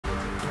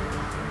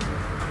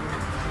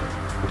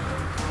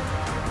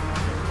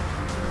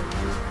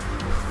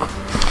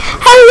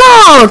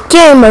Hello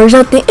gamers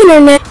of the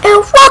internet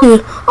and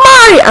welcome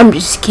Mario. I'm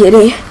just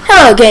kidding.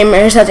 Hello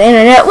gamers of the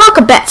internet,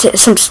 welcome back to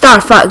some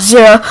StarFox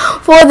Zero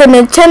for the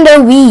Nintendo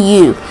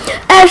Wii U.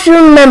 As you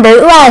remember,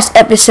 last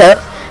episode,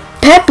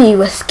 Peppy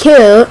was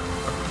killed.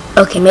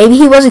 Okay, maybe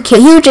he wasn't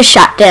killed, he was just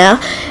shot down.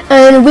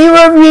 And we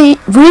were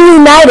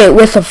reunited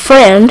with a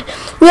friend.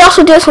 We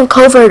also did some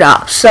covert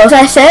ops. So as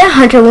I said,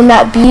 Hunter will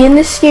not be in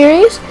this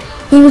series.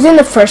 He was in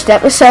the first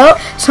episode.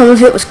 Some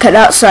of it was cut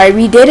out, so I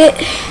redid it.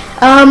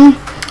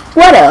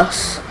 What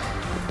else?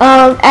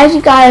 As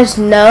you guys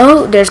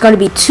know, there's going to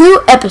be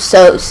 2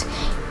 episodes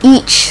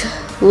each.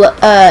 2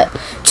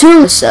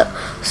 episodes.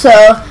 So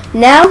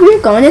now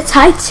we're going to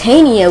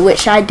Titania,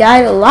 which I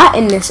died a lot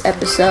in this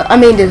episode.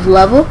 This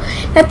level.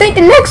 And I think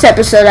the next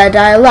episode I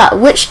die a lot,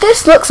 which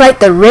this looks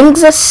like the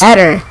Rings of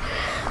Saturn,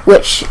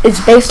 which is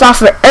based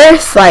off of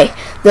Earth, like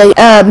the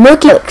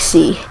Milky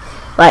Galaxy.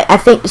 Like, I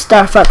think the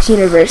StarFox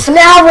universe.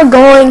 Now we're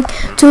going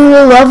to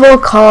the level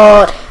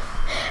called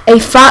A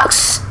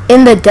Fox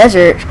in the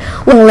Desert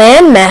with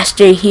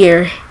Landmaster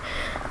here.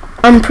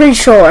 I'm pretty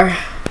sure.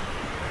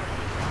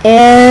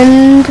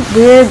 And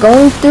we're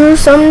going through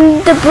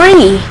some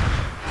debris.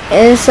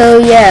 And so,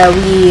 yeah,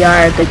 we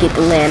are going to get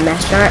the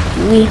Landmaster, aren't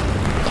we?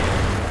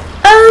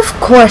 Of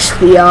course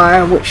we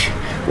are, which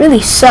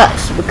really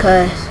sucks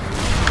because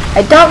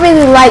I don't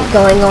really like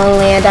going on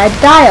land. I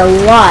die a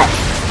lot.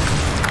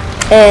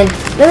 And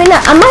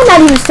I might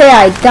not even say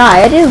I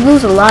die. I just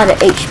lose a lot of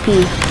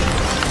HP,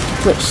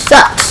 which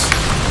sucks.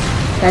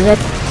 And I'm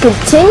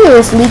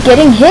continuously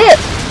getting hit.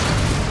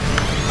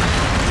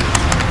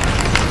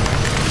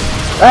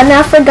 And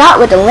I forgot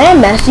with the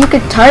Landmaster, you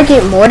could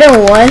target more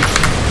than one,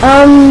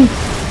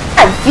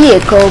 not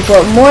vehicle,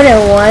 but more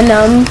than one,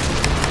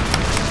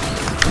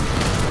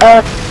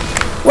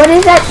 what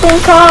is that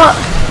thing called?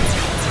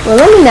 Well,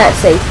 let me not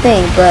say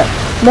thing, but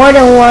more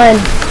than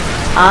one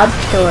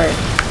object or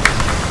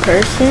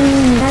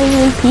person, not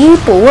even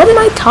people. What am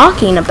I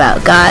talking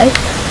about, guys?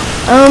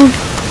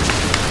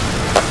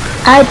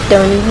 I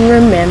don't even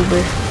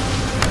remember.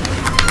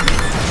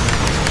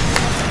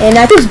 And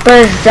I think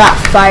birds drop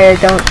fire,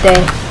 don't they?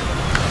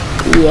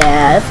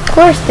 Yeah, of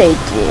course they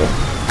do.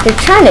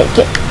 They're trying to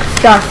get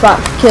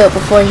StarFox killed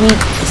before he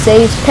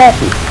saves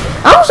Peppy.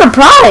 I'm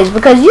surprised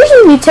because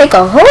usually we take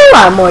a whole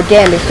lot more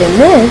damage than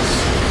this.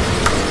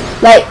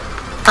 Like,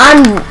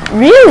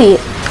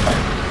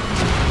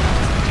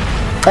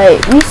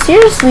 we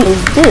seriously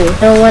do.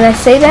 And when I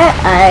say that,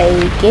 I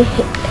get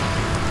hit.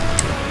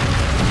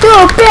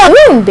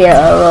 Wing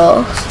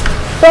barrels.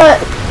 But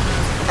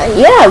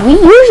yeah, we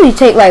usually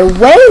take like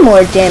way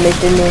more damage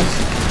than this,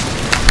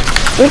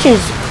 which is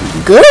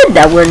good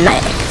that we're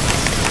not.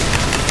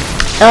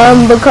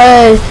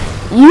 Because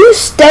you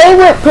stay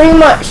with pretty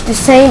much the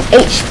same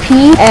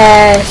HP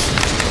as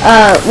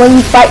when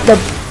you fight the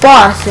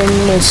boss in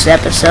this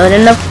episode.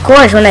 And of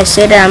course, when I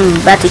say that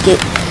I'm about to get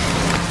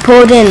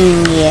pulled in,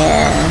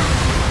 yeah,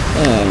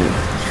 and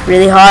it's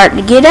really hard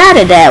to get out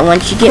of that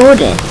once you get pulled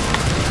in,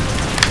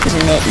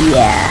 isn't it?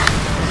 Yeah.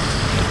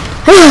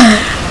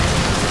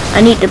 I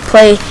need to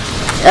play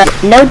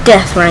no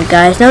death run,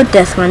 guys. No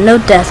death run, no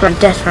death run,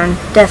 death run,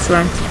 death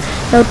run.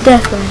 No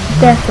death run,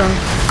 death run.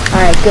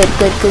 Alright, good.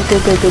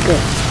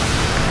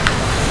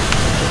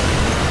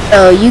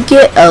 So you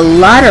get a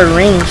lot of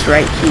rings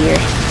right here.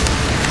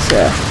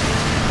 So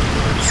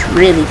it's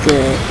really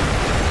good.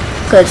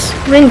 Because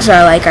rings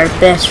are like our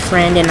best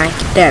friend, and I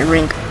get that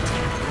ring.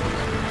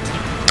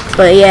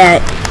 But yeah,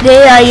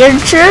 they are your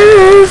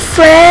true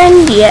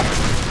friend. Yeah.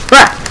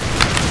 Bruh.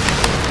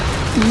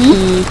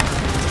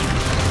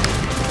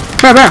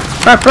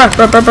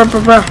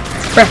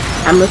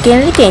 I'm looking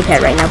at the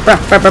gamepad right now.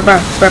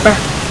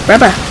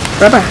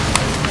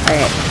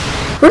 Alright.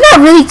 We're not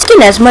really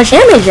taking as much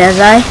damage as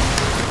I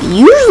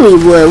usually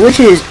would, which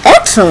is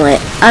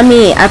excellent.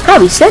 I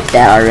probably said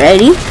that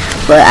already,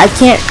 but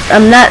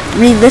I'm not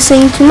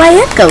re-listening to my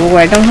echo where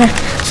I don't have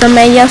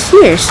somebody else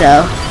here,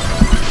 so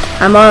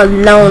I'm all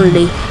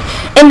lonely.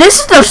 And this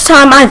is the first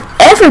time I've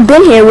ever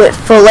been here with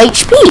full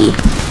HP.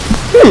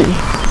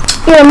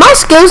 My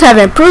skills have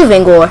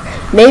improving, or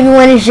maybe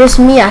when it's just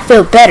me, I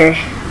feel better.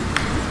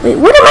 Wait,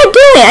 what am I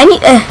doing? I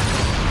need to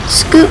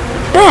scoot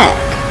back.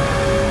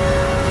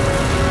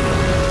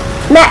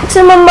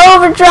 Maximum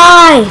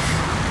overdrive.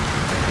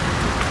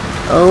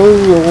 Oh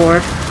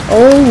lord.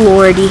 Oh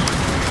lordy.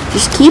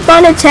 Just keep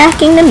on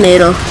attacking the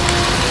middle.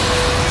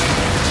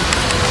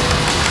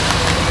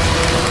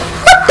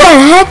 What the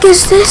heck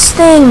is this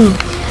thing?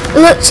 It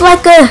looks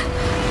like a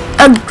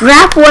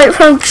graboid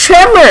from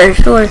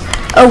Tremors, or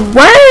a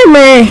worm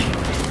or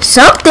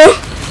something.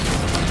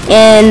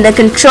 And the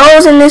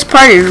controls in this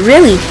part is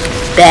really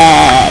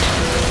bad.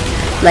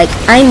 Like,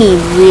 I mean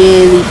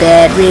really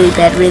bad.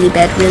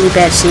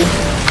 See,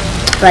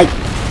 like,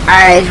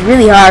 it's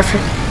really hard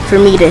for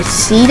me to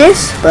see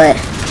this, but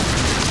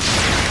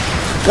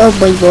go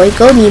me boy.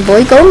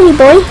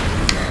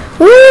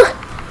 Woo.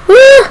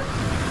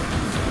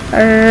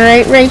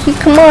 Alright, right here,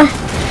 come on.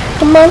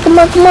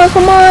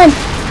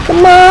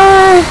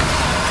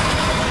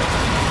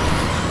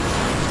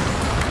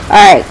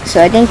 Alright,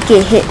 so I didn't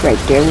get hit right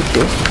there, which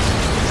is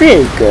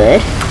pretty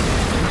good.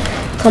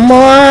 Come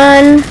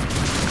on.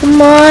 Come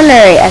on.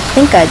 Alright, I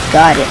think I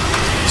got it.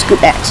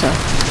 Scoot back some.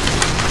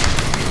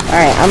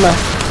 Alright,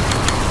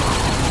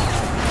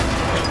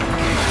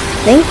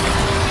 think.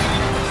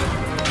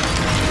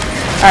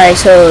 Alright,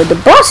 so the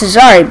boss is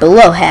already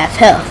below half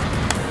health,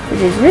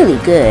 which is really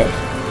good.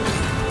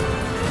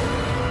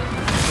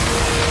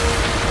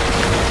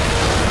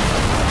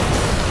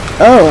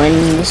 Oh,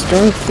 and it's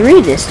doing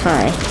 3 this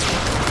time.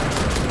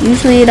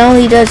 Usually it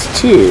only does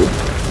 2.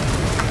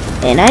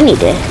 And I need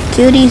to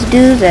kill these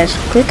dudes as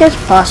quick as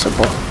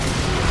possible.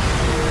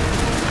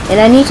 And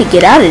I need to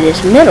get out of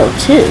this middle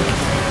too.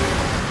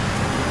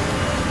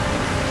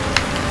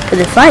 Because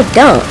if I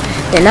don't,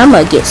 then I'm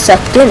gonna get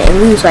sucked in and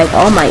lose like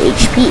all my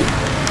HP.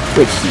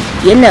 Which,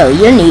 you know,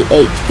 you need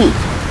HP.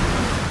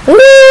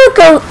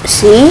 Go,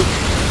 see?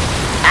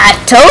 I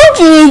told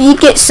you if you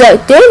get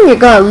sucked in, you're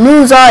gonna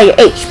lose all your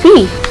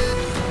HP.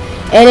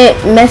 And it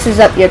messes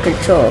up your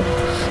control.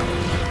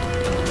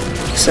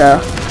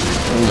 So,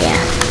 yeah.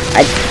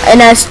 I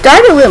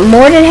started with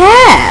more than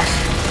half.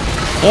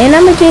 And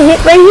I'm gonna get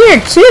hit right here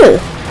too.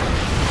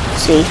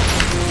 See?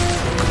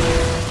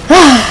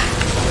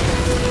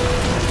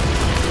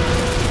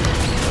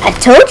 I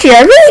told you,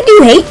 I really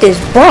do hate this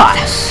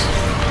boss.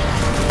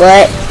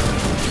 But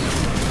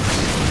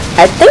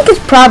I think it's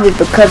probably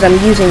because I'm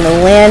using the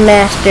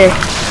Landmaster.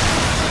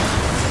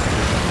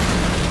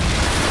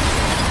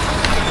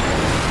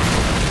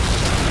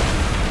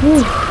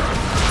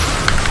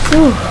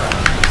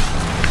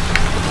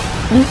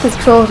 These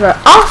controls are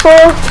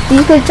awful.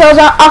 These controls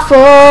are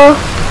awful.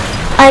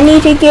 I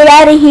need to get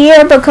out of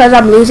here because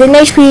I'm losing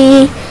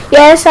HP.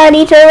 Yes, I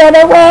need to run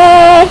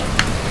away.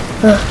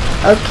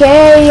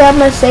 Okay, I'm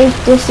a safe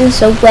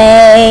distance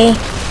away.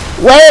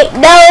 Wait,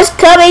 no, it's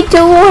coming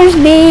towards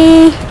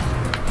me.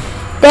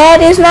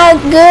 That is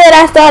not good.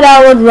 I thought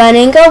I was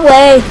running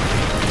away.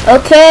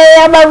 Okay,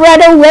 I'm gonna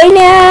run away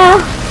now.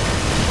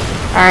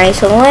 Alright,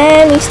 so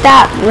let me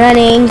stop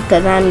running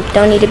because I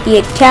don't need to be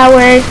a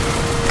coward.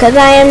 Because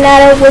I am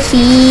not a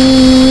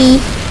wussy.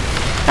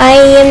 I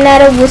am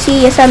not a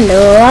wussy. Yes, I'm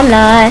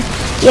not.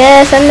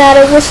 Yes, I'm not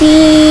a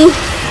wussy.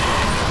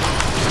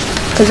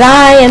 Because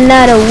I am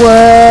not a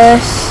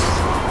wuss.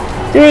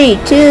 3,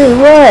 2,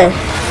 1.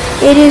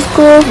 It is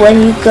cool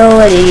when you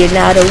go and you're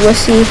not a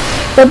wussy.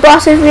 The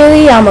boss is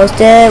really almost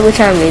dead, which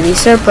I'm really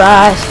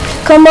surprised.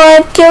 Come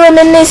on, kill him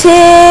in this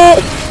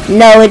hit.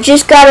 No, it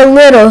just got a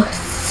little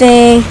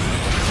thing.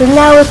 So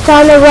now it's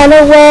time to run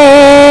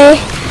away.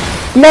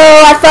 No,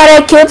 I thought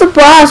I killed the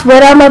boss,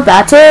 but I'm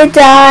about to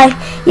die.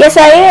 Yes,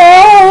 I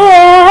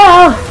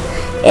am.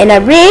 And I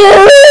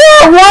really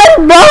have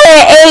 1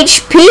 bullet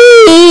HP.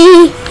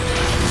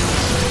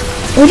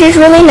 Which is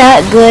really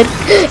not good.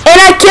 And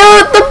I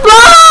killed the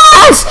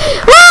boss!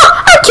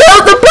 Oh, I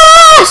killed the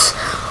boss!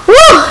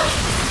 Woo!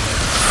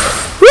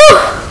 Woo!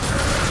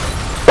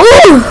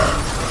 Ooh!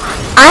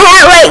 I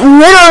had like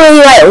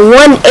literally like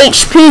 1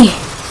 HP.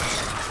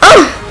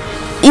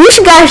 You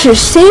guys should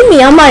see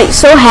me. I'm like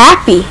so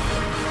happy.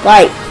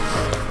 Like,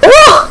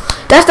 oh!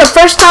 That's the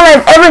first time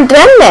I've ever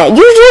done that.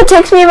 Usually it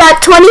takes me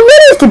about 20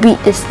 minutes to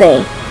beat this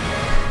thing.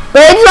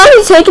 But it's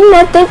only taking,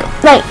 I think,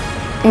 like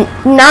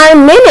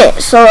 9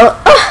 minutes, so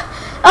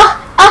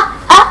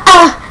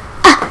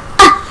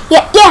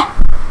yeah,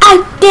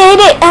 I did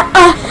it.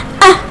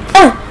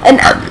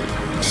 And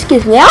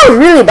excuse me, I was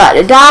really about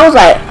to die. I was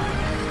like,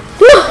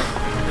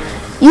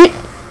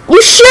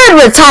 you should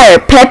retire,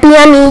 Peppy.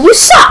 I mean, you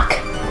suck.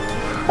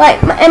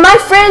 Like, and my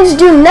friends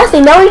do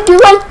nothing. They only do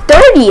like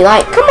 30.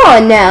 Like, come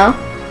on now.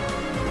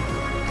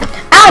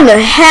 I don't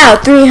know how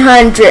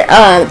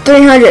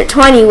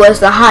 320 was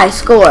the high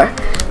score.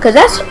 Cause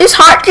it's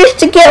hard just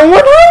to get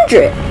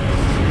 100.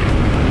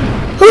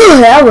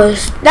 Whew, that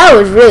was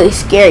really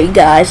scary,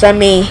 guys. I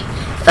mean,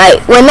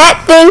 like when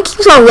that thing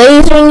keeps on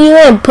lasering you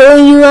and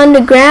pulling you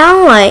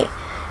underground, like,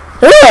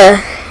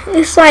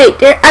 it's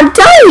like I'm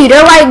telling you,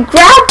 they're like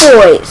grab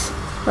boys.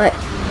 Like,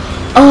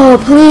 oh,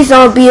 please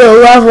don't be the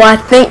level I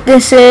think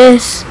this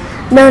is.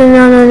 No.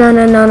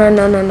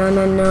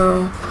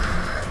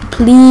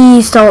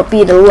 Please don't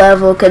be the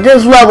level, cause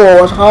this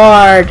level was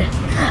hard.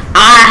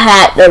 I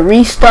had to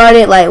restart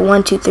it like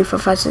 1, 2, 3, 4,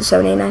 5, 6,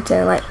 7, 8, 9,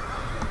 10. Like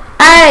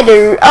I had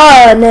to.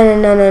 Oh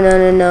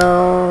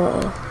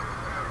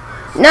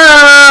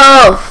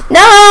no!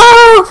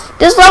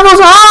 This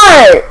level's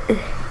hard.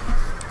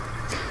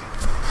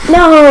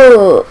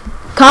 No,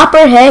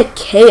 Copperhead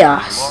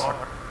Chaos.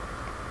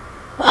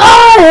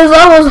 Oh, this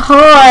level's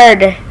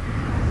hard.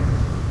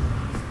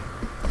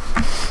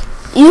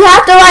 You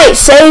have to like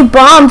save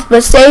bombs,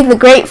 but save the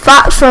Great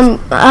Fox from.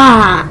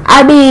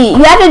 I mean,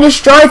 you have to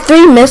destroy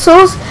 3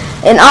 missiles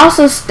and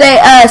also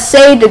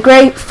save the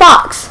Great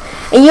Fox.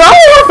 And you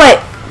only have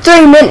like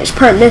 3 minutes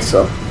per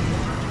missile.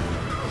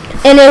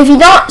 And if you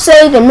don't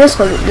save the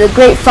missile, the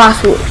Great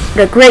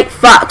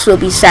Fox will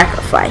be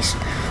sacrificed.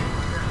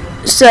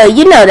 So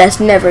you know that's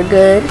never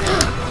good.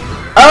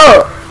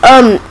 Oh,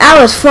 I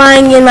was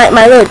flying in like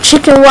my little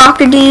chicken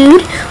walker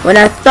dude when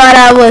I thought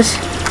I was.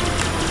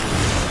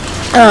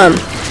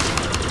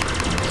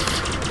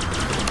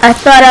 I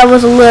thought I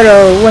was a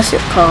little, what's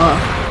it called?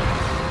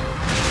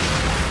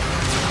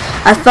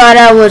 I thought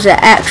I was an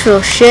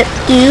actual ship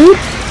dude.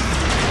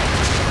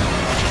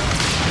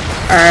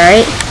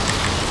 Alright.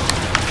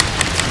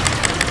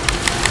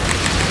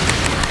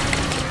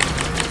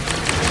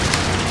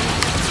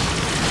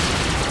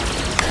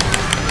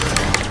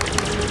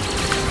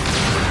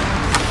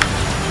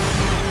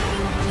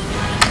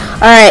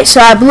 Alright, so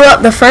I blew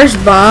up the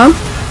first bomb.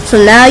 So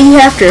now you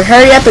have to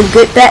hurry up and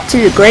get back to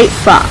the Great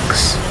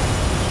Fox.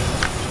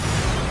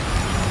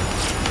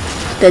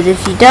 Because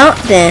if you don't,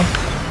 then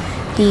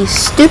these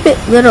stupid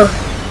little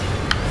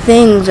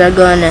things are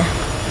gonna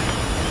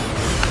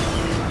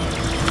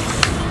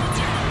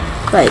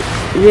like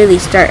really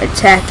start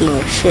attacking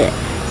your ship.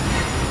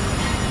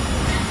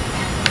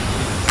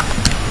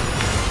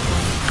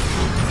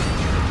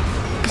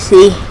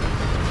 See?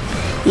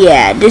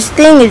 Yeah, this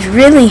thing is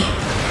really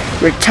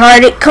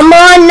retarded. Come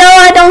on, no,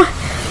 I don't.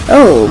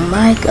 Oh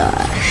my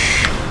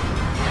gosh.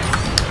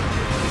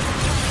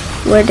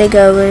 Where'd they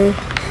go?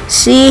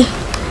 See?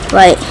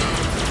 Like,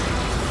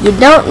 you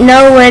don't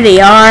know where they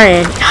are,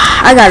 and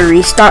I gotta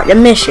restart the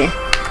mission.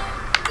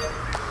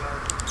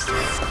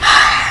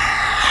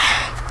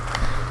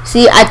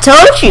 See, I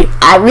told you,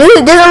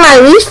 this is my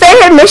least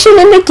favorite mission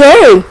in the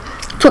game.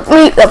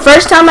 The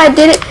first time I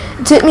did it,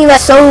 it took me like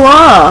so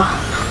long.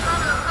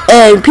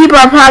 And people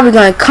are probably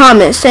gonna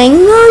comment saying,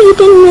 no, you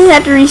didn't really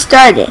have to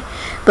restart it.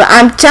 But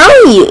I'm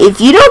telling you,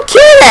 if you don't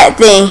kill that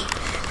thing,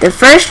 the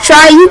first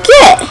try you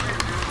get,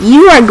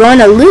 you are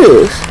gonna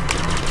lose.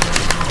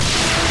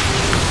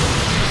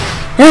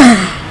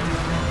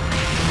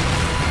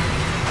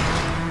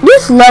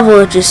 This level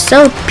is just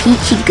so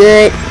peachy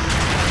good.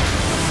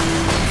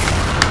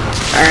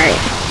 Alright.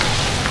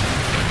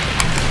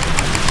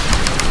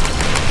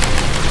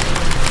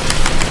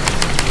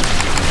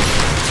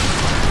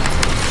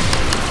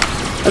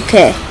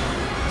 Okay.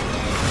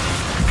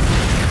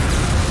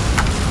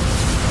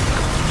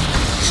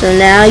 So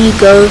now you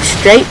go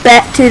straight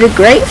back to the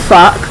Great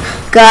Fox.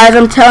 Guys,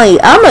 I'm telling you,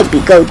 I'm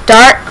gonna go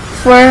dark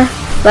for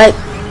like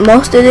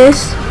most of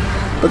this.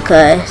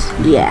 Because,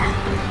 yeah.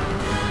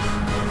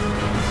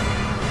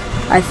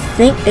 I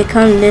think they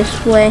come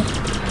this way.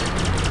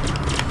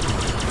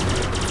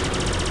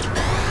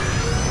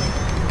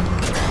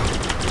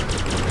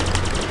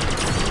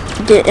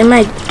 Am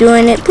I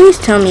doing it? Please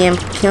tell me I'm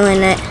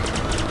killing it.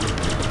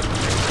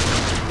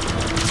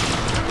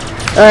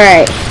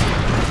 Alright.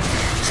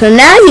 So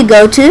now you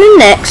go to the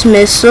next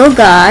missile,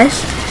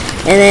 guys.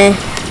 And then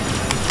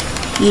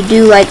you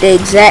do like the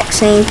exact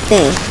same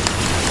thing.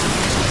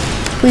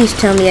 Please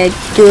tell me I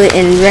do it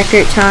in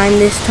record time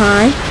this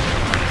time.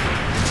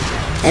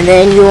 And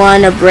then you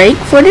want to break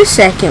for the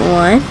second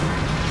one.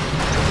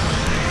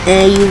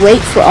 And you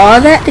wait for all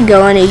that to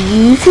go and then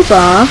you use your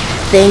bomb.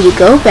 Then you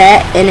go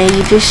back and then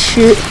you just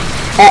shoot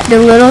at the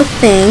little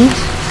things.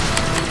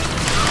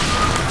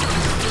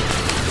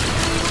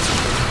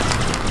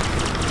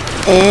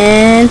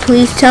 And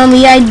please tell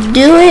me I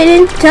do it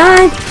in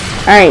time.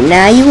 Alright,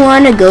 now you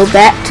want to go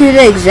back to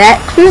the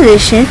exact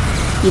position.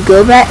 You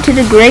go back to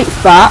the Great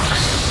Fox.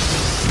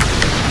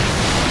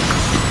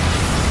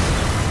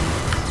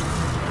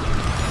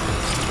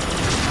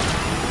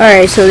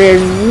 Alright, so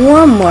there's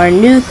one more.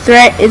 New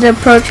threat is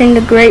approaching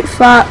the Great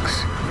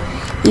Fox.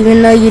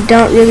 Even though you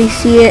don't really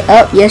see it.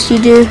 Oh, yes you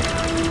do.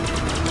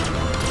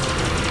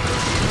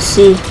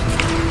 See.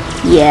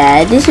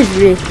 Yeah, this is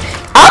really...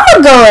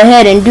 I'm gonna go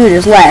ahead and do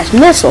this last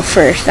missile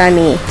first. I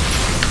mean,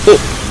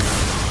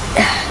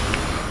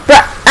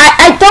 but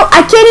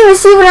I can't even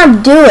see what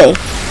I'm doing.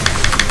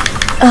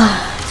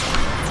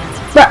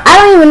 But I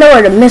don't even know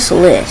where the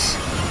missile is.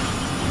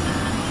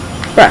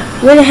 Bruh,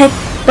 where the heck?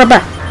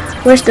 Bruh,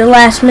 where's the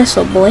last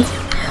missile, boy?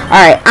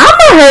 Alright, I'm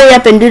gonna hurry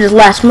up and do this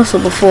last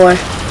missile before,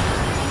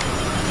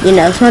 you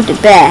know, something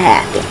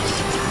bad happens.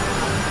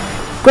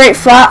 Great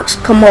Fox,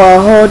 come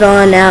on, hold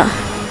on now.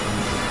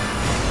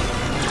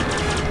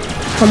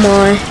 Come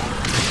on.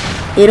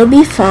 It'll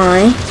be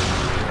fine.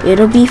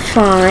 It'll be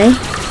fine.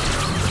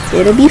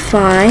 It'll be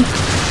fine.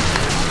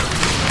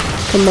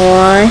 Come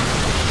on.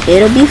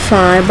 It'll be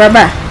fine.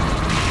 Bye-bye.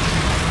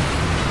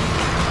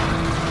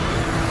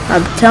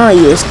 I'm telling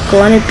you, it's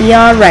going to be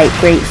alright,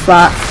 Great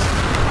Fox.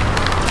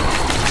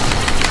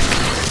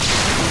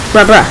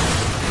 Bye-bye.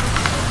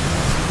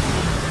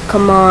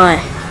 Come on.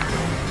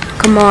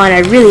 Come on, I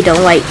really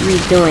don't like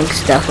redoing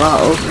stuff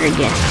all over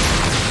again.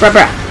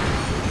 Bye-bye.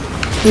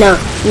 No,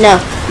 no,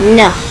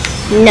 no,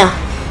 no,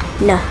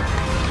 no.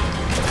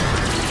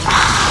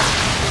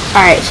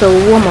 Alright, so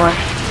one more.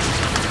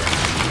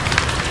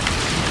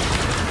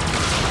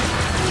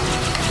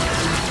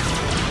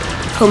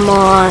 Come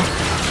on.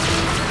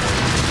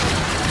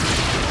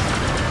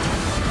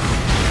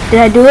 Did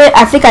I do it?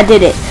 I think I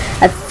did it.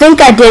 I think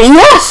I did it.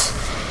 Yes!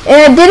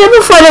 And I did it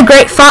before the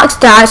Great Fox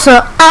died,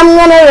 so I'm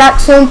gonna rock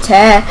some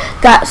tag.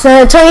 Got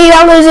some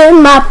 $20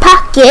 in my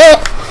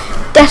pocket.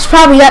 That's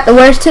probably not the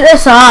words to the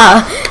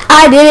song.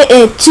 I did it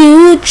in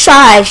 2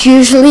 tries.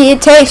 Usually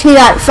it takes me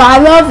like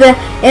 5 of them,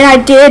 and I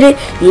did it.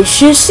 You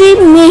should see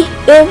me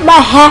in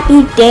my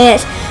happy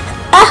dance.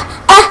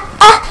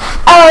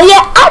 Oh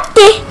yeah, I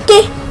did.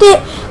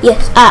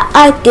 Yes,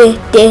 I did.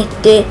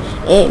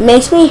 It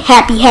makes me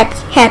happy.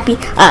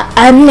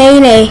 I'm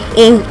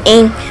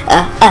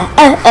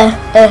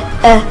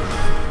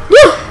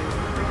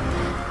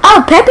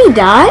Oh, Peppy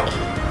died.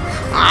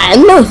 I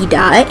know he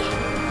died.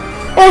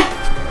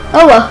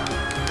 Oh well.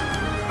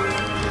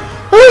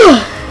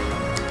 Oh,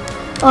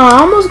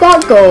 I almost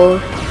got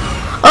gold.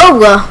 Oh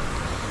well.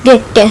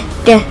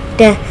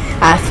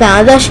 I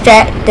found a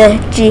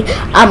strategy.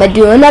 I'ma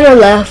do another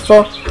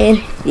level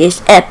in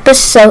this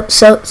episode.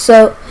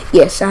 So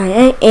yes, I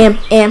am.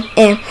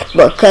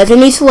 Because it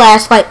needs to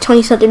last like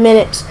 20-something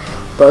minutes.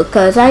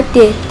 Because I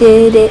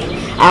did it.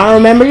 I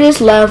remember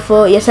this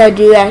level. Yes, I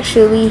do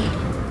actually.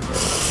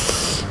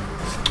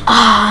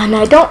 And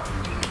I don't.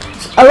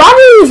 A lot of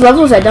these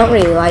levels I don't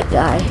really like,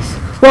 guys.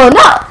 Well,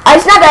 no,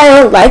 it's not that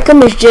I don't like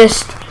them. It's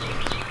just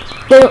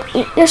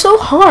they're so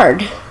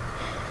hard.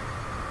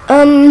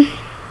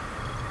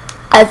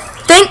 I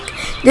think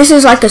this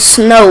is like a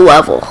snow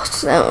level,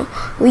 so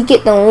we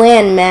get the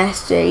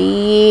Landmaster.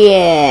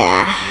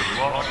 Yeah,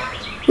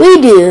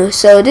 we do.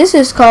 So this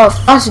is called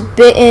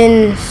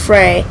Frostbitten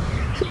Fray.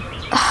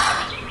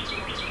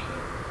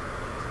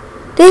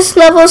 This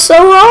level is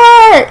so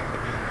hard.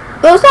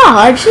 Well, it's not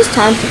hard. It's just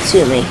time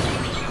consuming.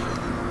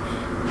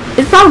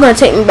 It's probably gonna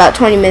take me about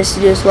 20 minutes to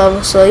do this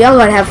level, so y'all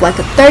gonna have like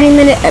a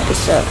 30-minute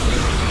episode.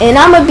 And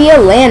I'm gonna be a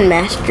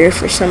Landmaster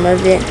for some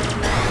of it.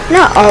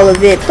 Not all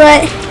of it,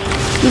 but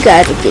you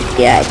guys will get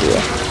the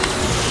idea.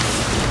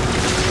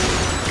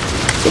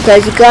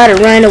 Because you gotta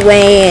run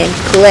away and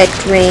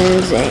collect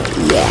rings and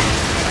yeah.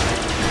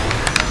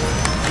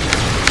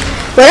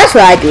 Well, that's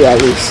what I do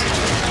at least.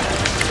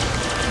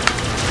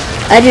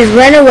 I just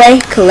run away,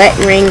 collect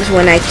rings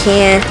when I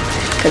can,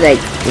 cause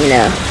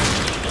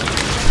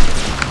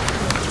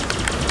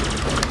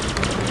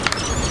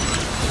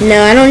no,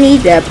 I don't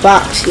need that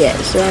box yet,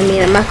 so I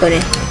mean I'm not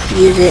gonna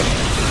use it.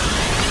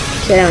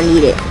 So I don't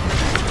need it.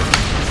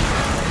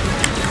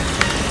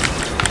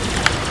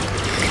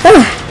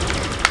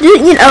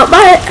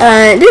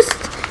 This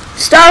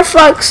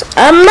StarFox,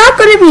 I'm not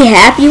gonna be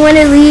happy when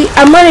it leaves.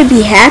 I'm gonna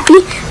be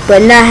happy,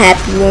 but not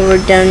happy when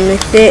we're done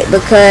with it,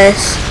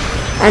 because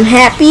I'm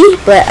happy,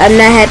 but I'm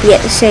not happy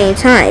at the same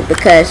time,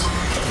 because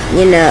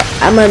I'm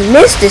gonna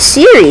miss the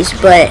series,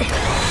 but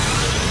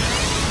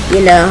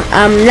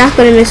I'm not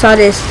gonna miss all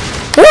this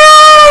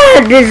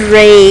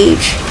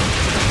rage,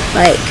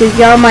 like, cause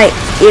y'all might,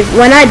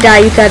 when I die,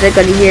 you guys are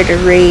gonna hear the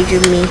rage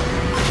of me.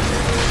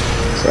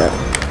 So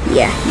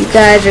yeah, you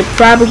guys are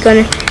probably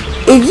gonna,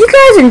 if you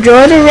guys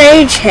enjoy the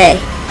rage, hey,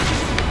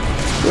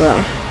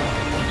 well,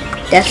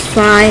 that's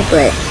fine,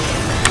 but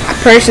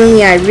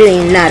personally, I really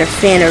am not a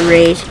fan of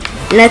rage,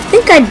 and I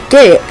think I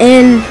did it,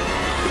 and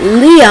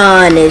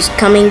Leon is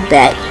coming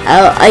back.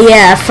 Oh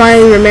yeah, I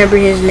finally remember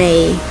his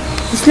name.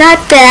 It's not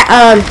that,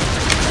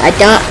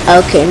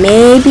 okay,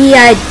 maybe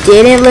I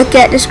didn't look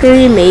at the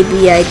screen,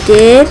 maybe I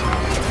did,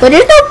 but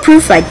there's no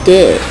proof I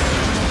did.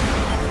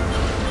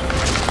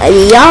 I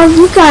mean, y'all, are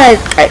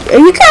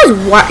you guys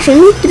watching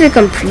me through the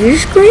computer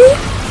screen?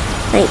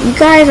 Like, you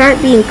guys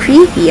aren't being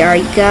creepy, are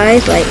you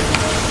guys? Like,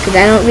 because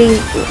I don't really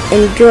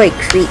enjoy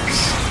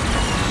creeps.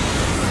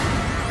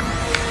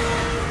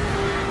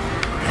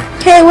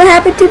 Hey, what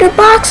happened to the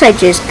box I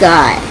just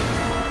got?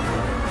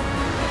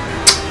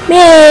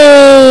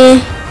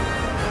 Man,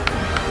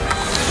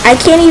 I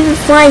can't even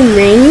find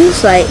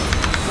rings, like,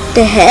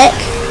 the heck?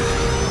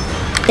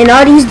 And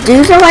all these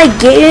dudes are like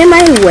getting in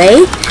my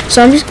way,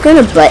 so I'm just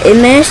gonna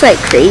button mash like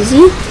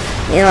crazy.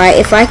 And like,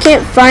 if I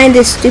can't find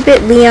this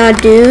stupid Leon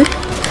dude,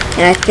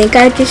 and I think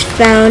I just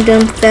found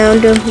him,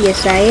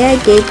 yes I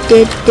did,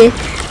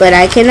 but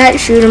I cannot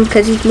shoot him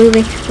because he's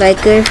moving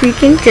like a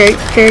freaking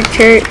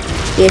jerk.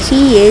 Yes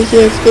he is,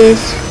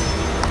 yes.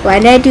 Why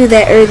did I do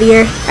that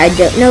earlier? I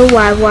don't know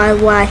why,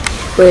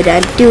 but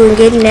I'm doing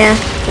it now,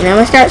 and I'm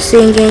gonna start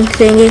singing,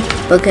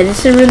 because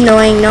it's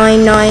annoying,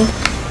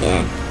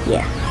 and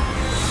yeah.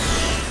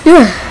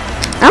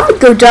 I'm gonna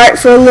go dark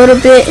for a little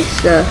bit,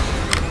 so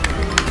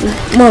you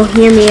won't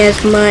hear me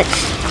as much.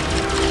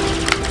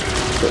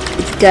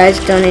 If you guys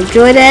don't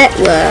enjoy that,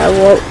 well, I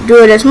won't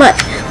do it as much,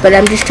 but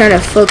I'm just trying to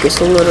focus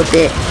a little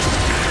bit.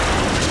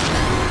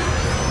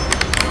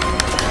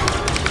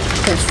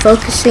 Because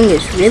focusing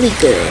is really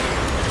good.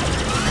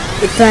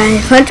 If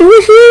Hunter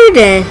was here,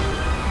 then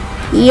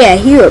yeah,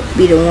 he would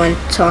be the one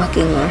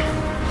talking or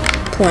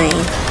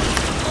playing.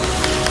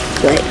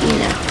 But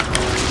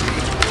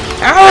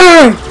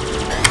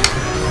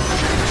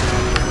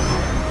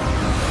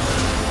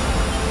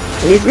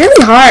it's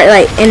really hard,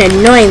 like, and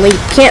annoying when you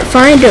can't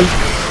find him.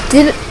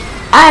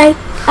 I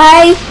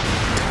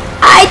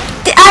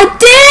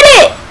did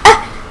it!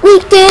 We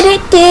did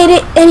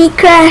it, and he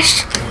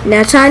crashed.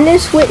 Now time to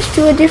switch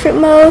to a different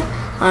mode.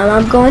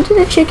 I'm going to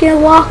the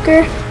chicken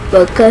walker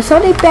because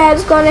something bad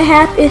is gonna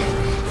happen.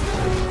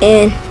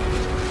 And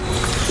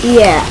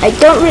yeah, I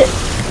don't really.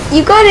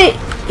 You gotta.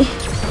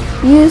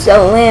 use a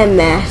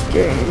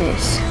landmaster in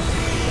this.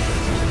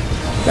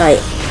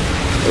 Like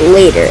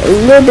later, a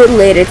little bit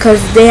later,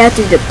 cause they have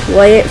to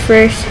deploy it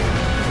first.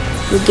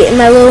 We're getting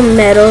my little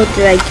medal.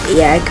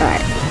 Yeah, I got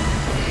it.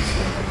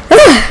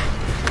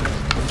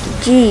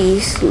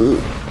 Jeez,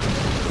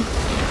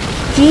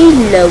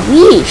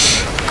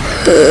 Louise.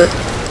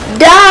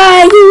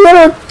 Die, you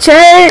little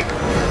turd.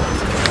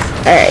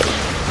 Alright.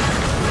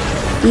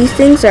 These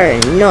things are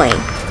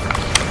annoying.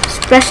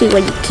 Especially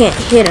when you can't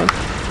hit them.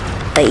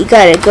 Like, you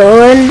gotta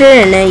go under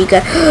and then you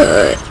got...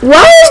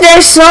 Why is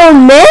there so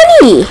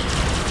many?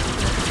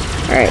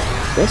 Alright,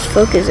 let's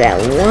focus at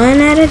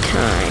one at a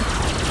time.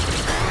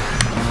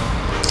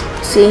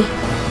 See?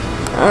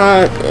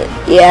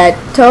 Yeah,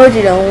 I told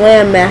you the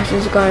landmaster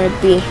is gonna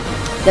be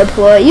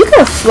deployed. You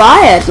can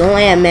fly as a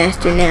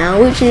landmaster now,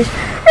 which is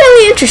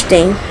really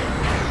interesting.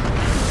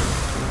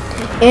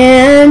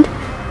 And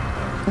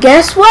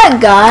guess what,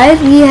 guys?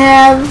 We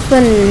have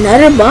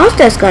another boss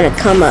that's gonna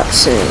come up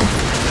soon.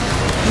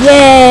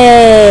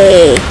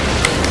 Yay!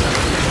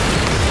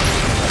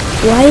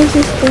 Why is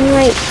this thing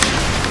like...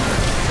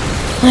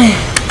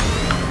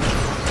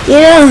 You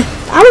know,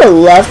 I would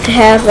love to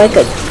have like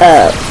a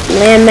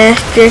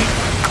landmaster.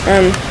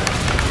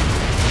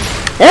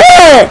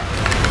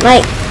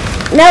 Like,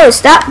 no,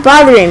 stop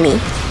bothering me.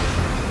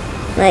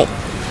 Like,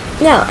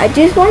 no, I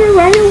just want to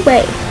run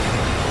away.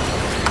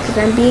 Because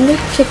I'm being a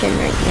chicken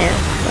right now.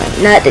 Well,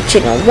 not the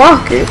chicken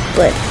walker,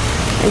 but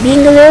I'm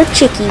being a little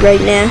chickie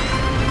right now.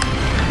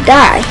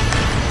 Die.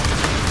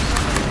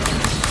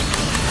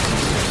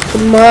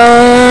 Come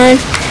on.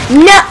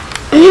 No!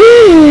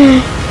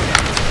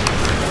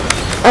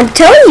 I'm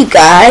telling you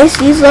guys,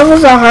 these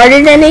levels are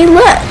harder than they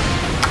look.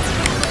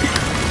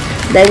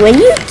 Like when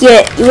you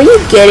get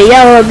it,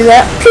 y'all will be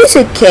like piece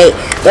of cake.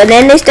 But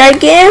then they start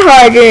getting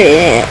harder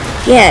and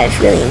yeah, it's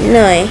really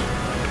annoying.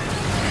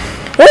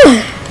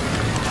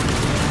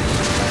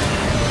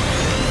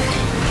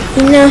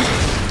 You know,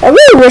 I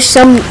really wish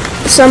some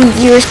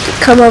viewers could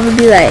come over and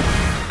be like,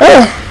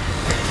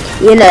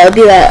 you know,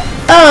 be like,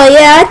 oh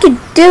yeah, I could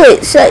do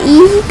it, so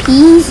easy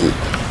peasy.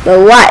 But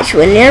watch,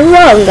 when they're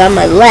wrong,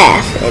 I'ma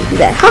laugh and be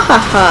like, ha ha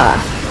ha.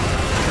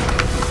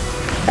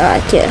 Oh, I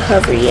can't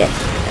hover yet.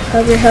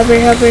 Hover, hover,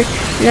 hover.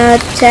 No,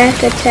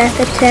 attack, attack,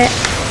 attack.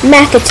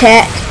 Mac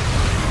attack.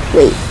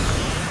 Wait.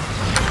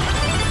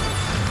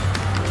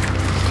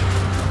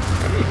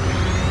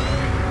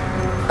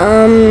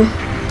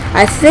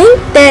 I think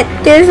that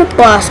there's a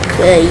boss.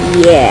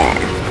 Yeah.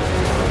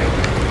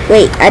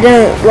 Wait, I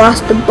done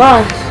lost the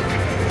boss.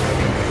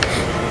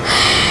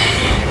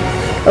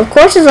 Of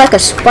course, it's like a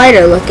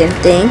spider-looking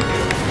thing.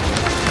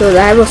 Because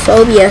I have a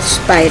phobia of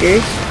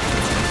spiders.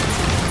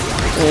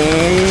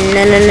 And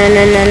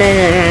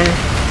no.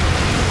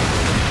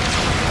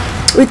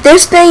 With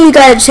this thing, you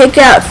gotta take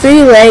out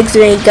 3 legs,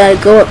 and then you gotta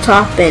go up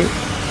top and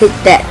hit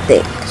that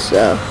thing.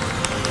 So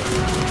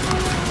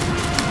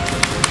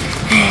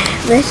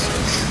let's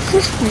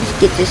just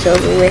get this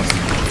over with.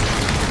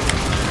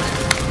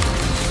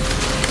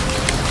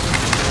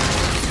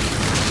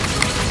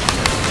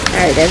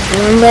 Alright, that's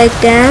 1 leg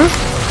down.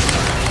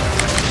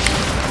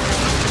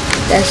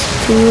 That's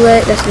 2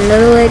 legs. That's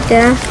another leg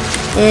down.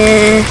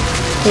 And I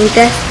think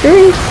that's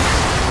 3.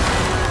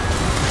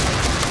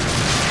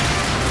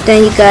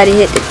 Then you gotta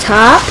hit the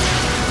top.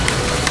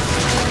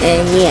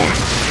 And yeah.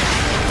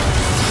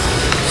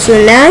 So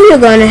now you're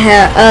gonna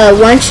have,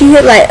 once you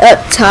hit like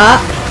up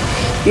top,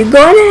 you're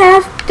gonna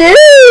have to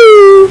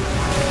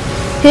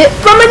hit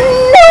from a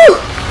no.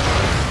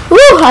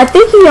 Woo, I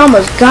think he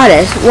almost got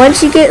us.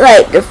 Once you get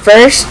like the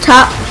first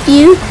top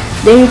view,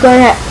 then you're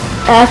gonna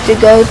have to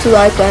go to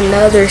like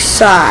another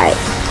side.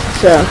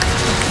 So,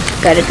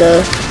 gotta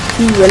go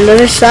to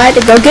another side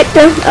to go get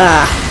them.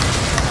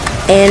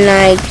 And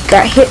I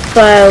got hit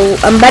by,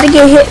 I'm about to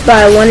get hit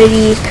by one of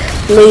these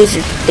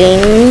laser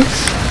things.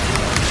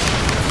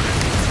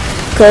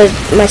 Because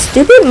my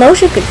stupid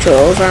motion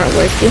controls aren't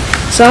working.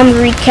 So I'm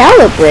gonna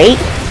recalibrate.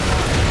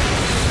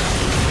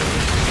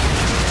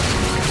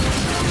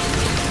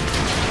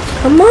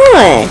 Come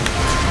on.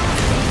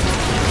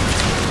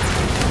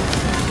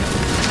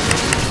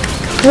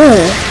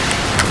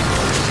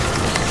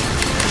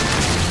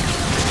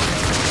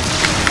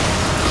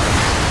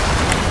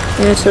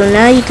 And so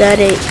now you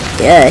gotta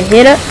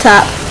hit up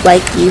top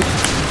like you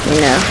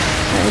know,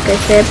 like I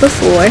said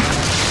before.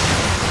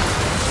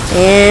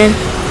 And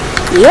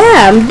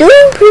yeah, I'm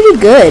doing pretty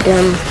good.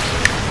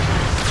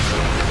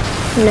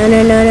 No,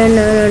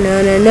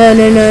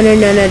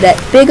 that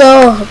big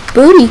old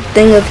booty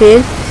thing of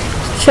his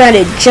trying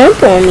to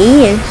jump on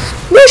me and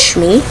squish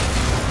me,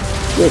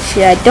 which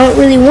I don't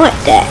really want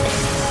that.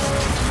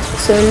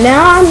 So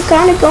now I'm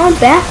kind of going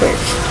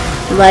backwards.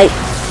 Like,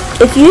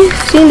 if you've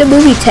seen the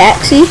movie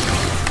Taxi,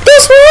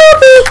 this will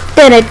be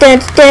this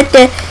will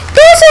be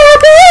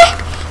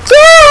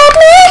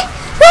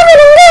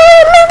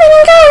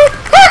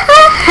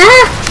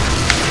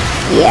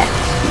yeah.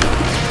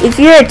 If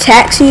you're a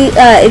taxi,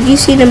 if you've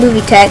seen the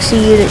movie Taxi,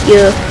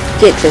 you'll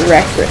get the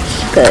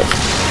reference. Cause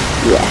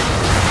yeah.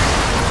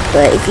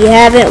 But if you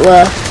haven't,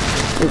 well,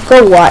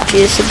 Go watch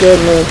it. It's a good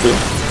movie.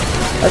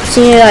 I've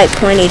seen it like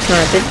 20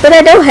 times, but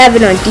I don't have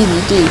it on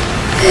DVD.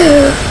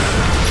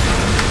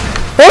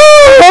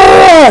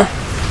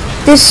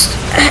 This,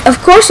 of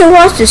course, it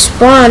wants to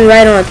spawn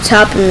right on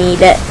top of me.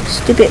 That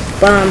stupid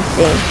bomb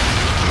thing.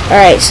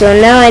 Alright, so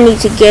now I need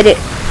to get it.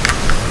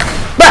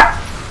 But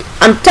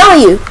I'm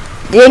telling you,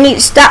 they need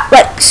to stop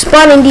like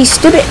spawning these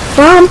stupid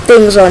bomb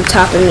things on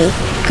top of me.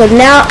 Cause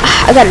now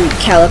I gotta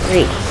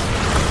recalibrate.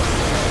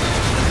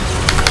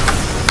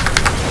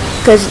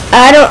 Cause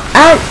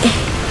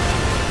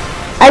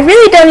I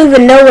really don't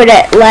even know where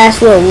that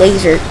last little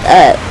laser,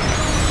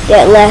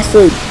 that last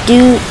little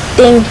dude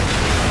thing.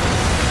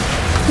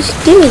 Just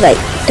give me like,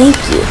 thank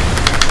you.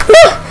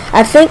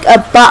 I think a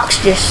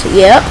box just,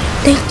 yep,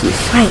 thank you,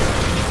 Frank.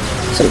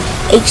 Some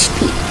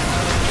HP.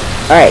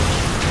 Alright,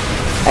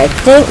 I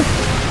think,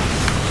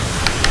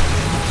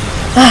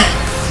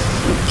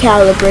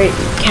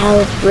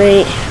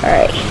 recalibrate,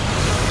 alright.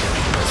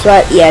 So,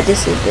 yeah,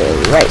 this is the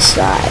right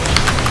side.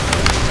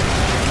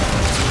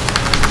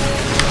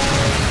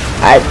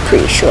 I'm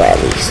pretty sure at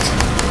least.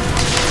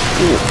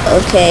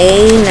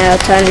 Okay, now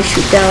time to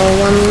shoot down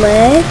one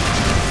leg.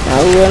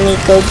 Now let me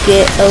go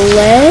get a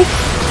leg.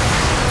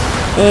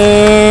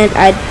 And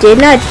I did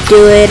not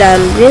do it.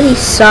 I'm really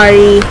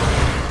sorry.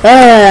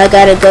 I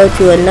gotta go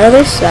to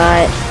another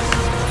side.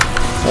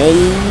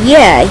 And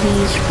yeah,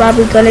 he's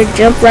probably gonna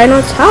jump right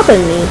on top of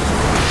me.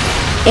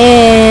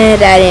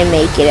 And I didn't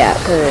make it out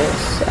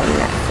because I'm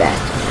not fast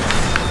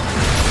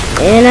enough.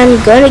 And I'm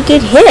gonna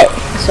get hit.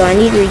 So I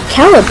need to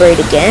recalibrate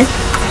again.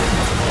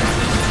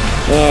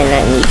 And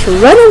I need to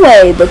run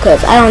away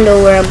because I don't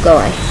know where I'm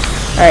going.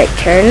 Alright,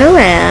 turn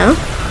around.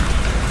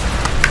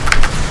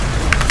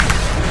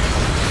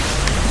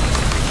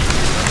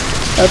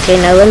 Okay,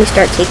 now let me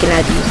start taking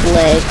out these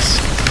legs.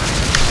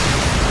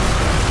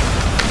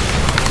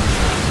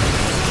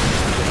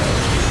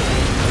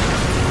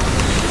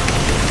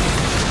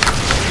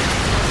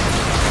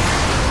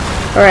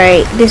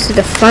 Alright, this is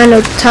the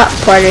final top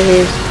part of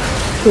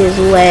his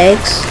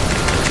legs.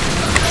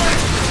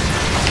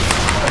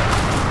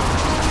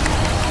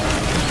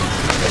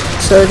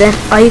 So then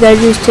all you gotta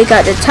do is take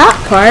out the top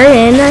part,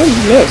 and I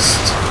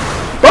missed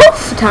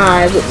both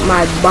times with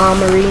my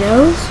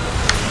bomberinos.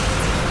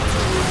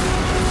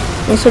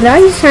 And so now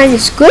he's trying to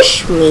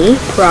squish me,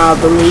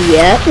 probably,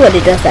 yeah, when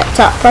it does that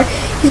top part.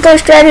 He's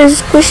gonna try to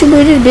squish me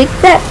with his big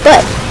fat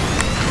butt.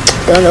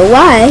 Don't know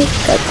why,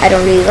 because I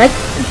don't really like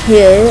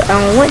him. I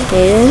don't want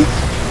him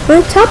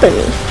on top of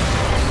me.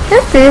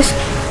 After this,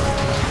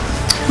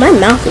 my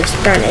mouth is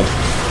starting to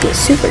get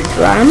super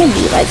dry. I'm gonna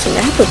be like some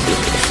apple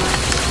juice.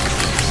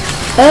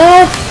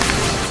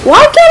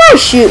 Why can't I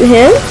shoot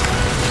him?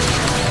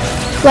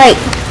 Like,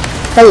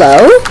 hello?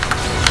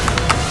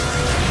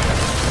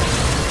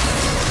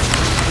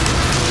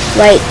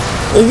 Like,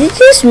 is it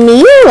just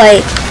me?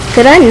 Like,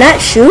 could I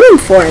not shoot him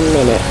for a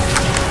minute?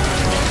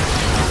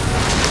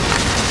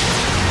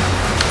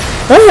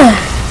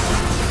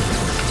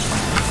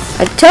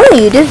 I'm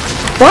telling you, this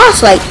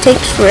boss, like,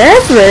 takes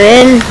forever,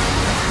 and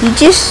he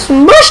just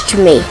smushed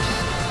me.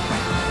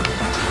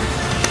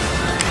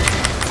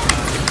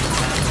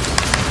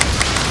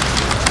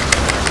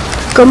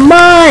 Come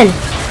on!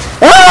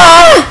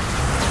 Ah!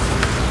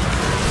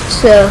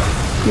 So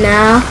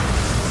now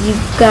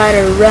you've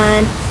gotta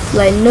run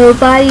like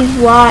nobody's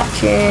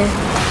watching,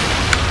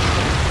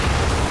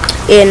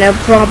 and I'm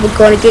probably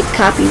gonna get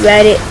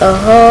copyrighted a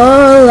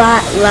whole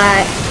lot.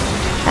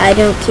 I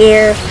don't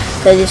care,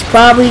 cause it's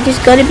probably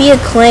just gonna be a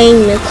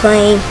claim,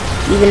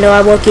 even though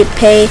I won't get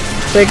paid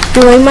for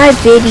doing my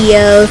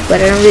videos,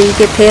 but I don't really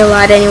get paid a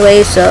lot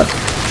anyway, so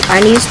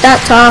I need to stop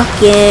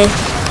talking.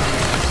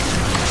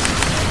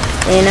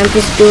 And I'm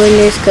just doing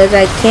this because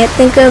I can't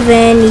think of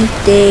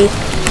anything.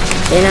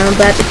 And I'm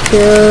about to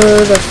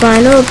kill the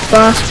final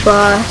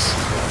boss.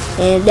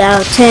 And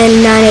now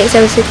 10, 9, 8,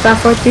 7, 6, 5,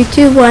 4, 3,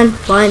 2, 1,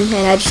 1.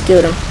 And I just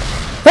killed him.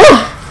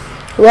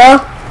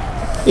 Well,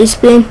 it's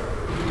been...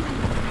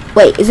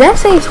 Wait, is that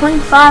saying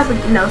 25? Or,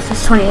 no, it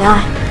says 29.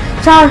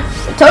 So, I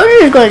told you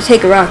it was going to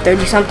take around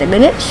 30-something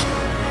minutes.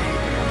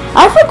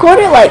 I've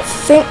recorded, like,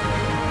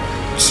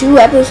 2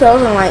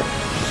 episodes in, like,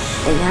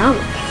 an hour.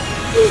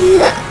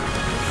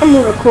 I'm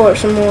gonna record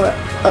some more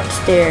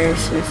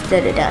upstairs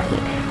instead of down here.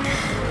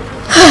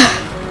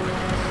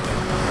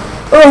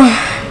 Oh,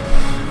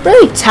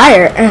 really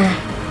tired.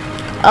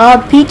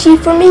 Peachy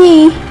for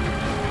me.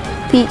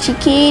 Peachy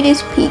kid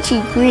is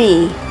peachy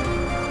green.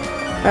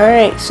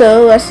 Alright,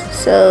 so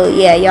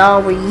yeah,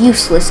 y'all were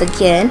useless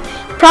again.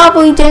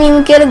 Probably didn't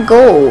even get a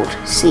gold.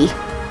 See,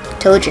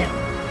 told you.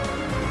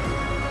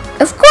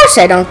 Of course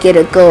I don't get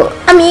a gold.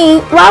 I mean,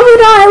 why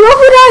would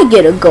I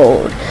get a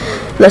gold?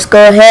 Let's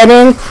go ahead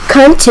and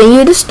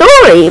continue the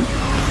story.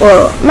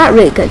 Well, not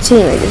really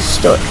continuing the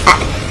story.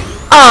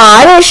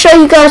 I didn't show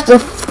you guys the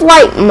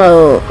flight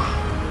mode.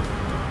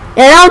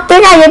 And I don't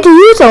think I get to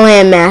use a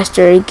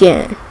landmaster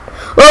again.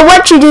 Well,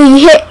 what you do,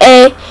 you hit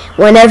A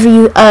whenever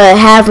you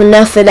have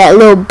enough of that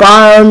little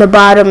bar on the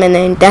bottom, and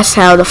then that's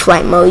how the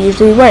flight mode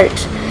usually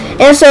works.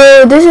 And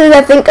so this is,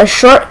 I think, a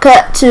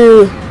shortcut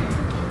to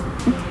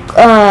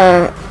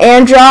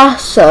and draw.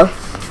 So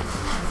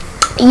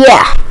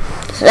yeah,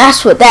 so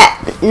that's what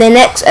the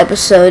next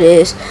episode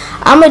is.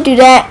 I'm gonna do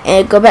that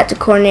and go back to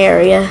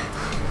Corneria,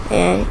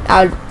 and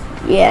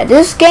yeah,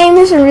 this game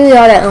isn't really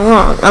all that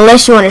long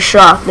unless you want to show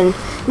off in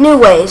new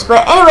ways.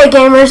 But anyway,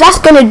 gamers, that's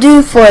gonna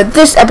do for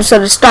this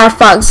episode of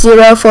StarFox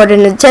Zero for the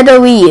Nintendo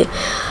Wii U.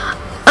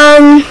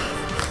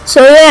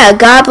 So yeah,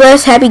 God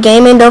bless, happy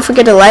gaming. Don't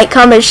forget to like,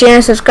 comment, share,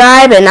 and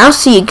subscribe, and I'll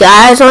see you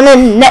guys on the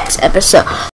next episode.